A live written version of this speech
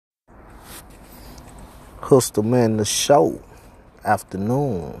Hustle Man the Show,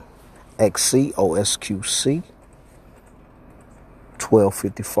 afternoon, XCOSQC,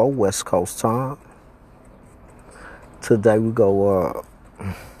 12:54 West Coast time. Today we go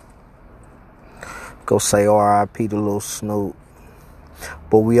say R.I.P. to Lil Snoop,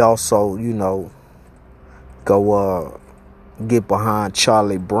 but we also, go get behind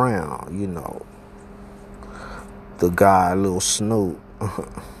Charlie Brown, the guy Lil Snoop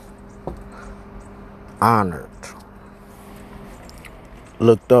honored,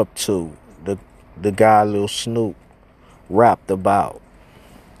 looked up to, the guy Lil Snoop rapped about,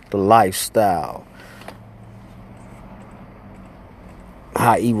 the lifestyle,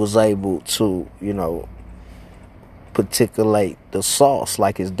 how he was able to, particulate the sauce,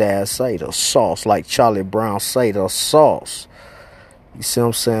 like his dad say, the sauce, like Charlie Brown say, the sauce. You see what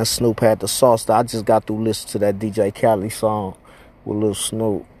I'm saying? Snoop had the sauce. I just got through listening to that DJ Khaled song with Lil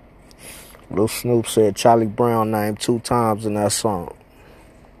Snoop. Lil Snoop said Charlie Brown name 2 times in that song.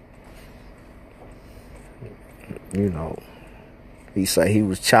 He said he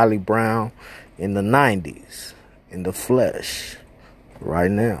was Charlie Brown in the 90s, in the flesh,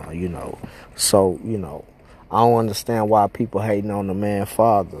 right now, So, I don't understand why people hating on the man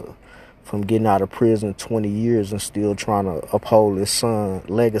father from getting out of prison 20 years and still trying to uphold his son's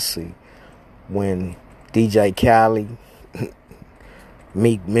legacy when DJ Khaled,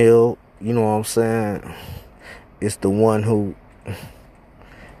 Meek Mill, you know what I'm saying, it's the one who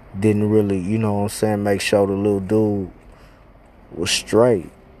didn't really, make sure the little dude was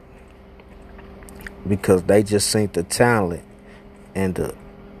straight, because they just seen the talent and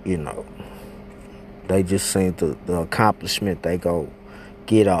they just seen the accomplishment they go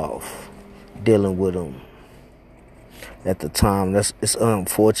get off dealing with him at the time. It's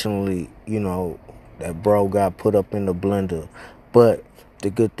unfortunately, that bro got put up in the blender. But the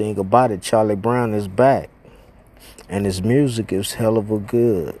good thing about it, Charlie Brown is back, and his music is hell of a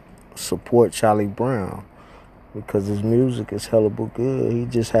good. Support Charlie Brown, because his music is hell of a good. He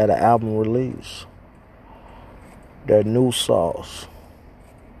just had an album release, that new sauce,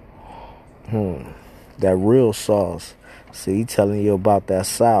 that real sauce. See, he telling you about that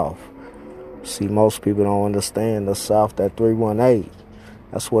South. See, most people don't understand the South, that 318.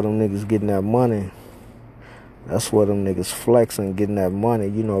 That's where them niggas getting that money. That's where them niggas flexing, getting that money.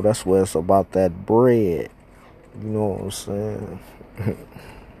 That's where it's about that bread. You know what I'm saying?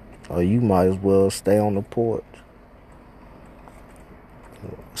 Or you might as well stay on the porch.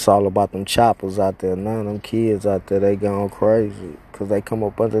 It's all about them choppers out there. None of them kids out there, they gone crazy, because they come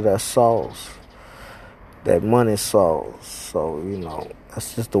up under that sauce, that money sauce. So,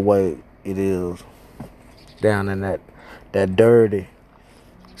 that's just the way it is down in that dirty.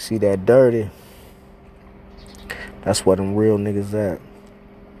 See that dirty? That's where them real niggas at.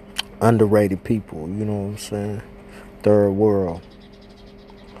 Underrated people, you know what I'm saying? Third world.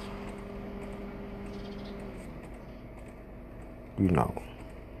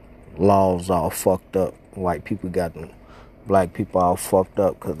 Laws all fucked up. White people got them black people all fucked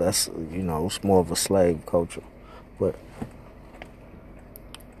up, because that's, it's more of a slave culture. But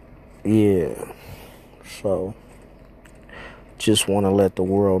yeah, so just want to let the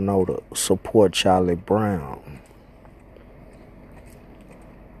world know to support Charlie Brown.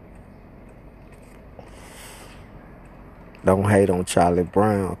 Don't hate on Charlie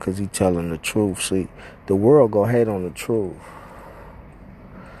Brown, because he telling the truth. See, the world go hate on the truth.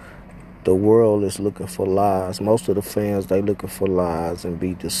 The world is looking for lies. Most of the fans, they looking for lies and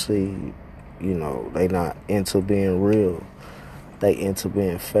be deceived. They not into being real. They into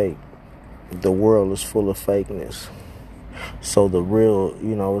being fake. The world is full of fakeness. So the real,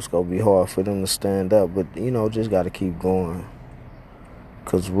 it's going to be hard for them to stand up. But, just got to keep going,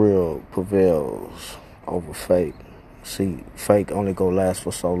 because real prevails over fake. See, fake only going to last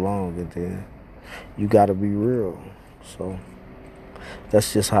for so long, and then you got to be real. So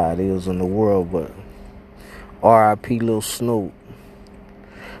that's just how it is in the world. But R.I.P. Lil Snoop.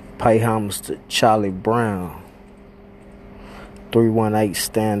 Pay homage to Charlie Brown. 318,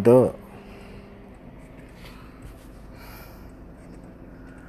 stand up.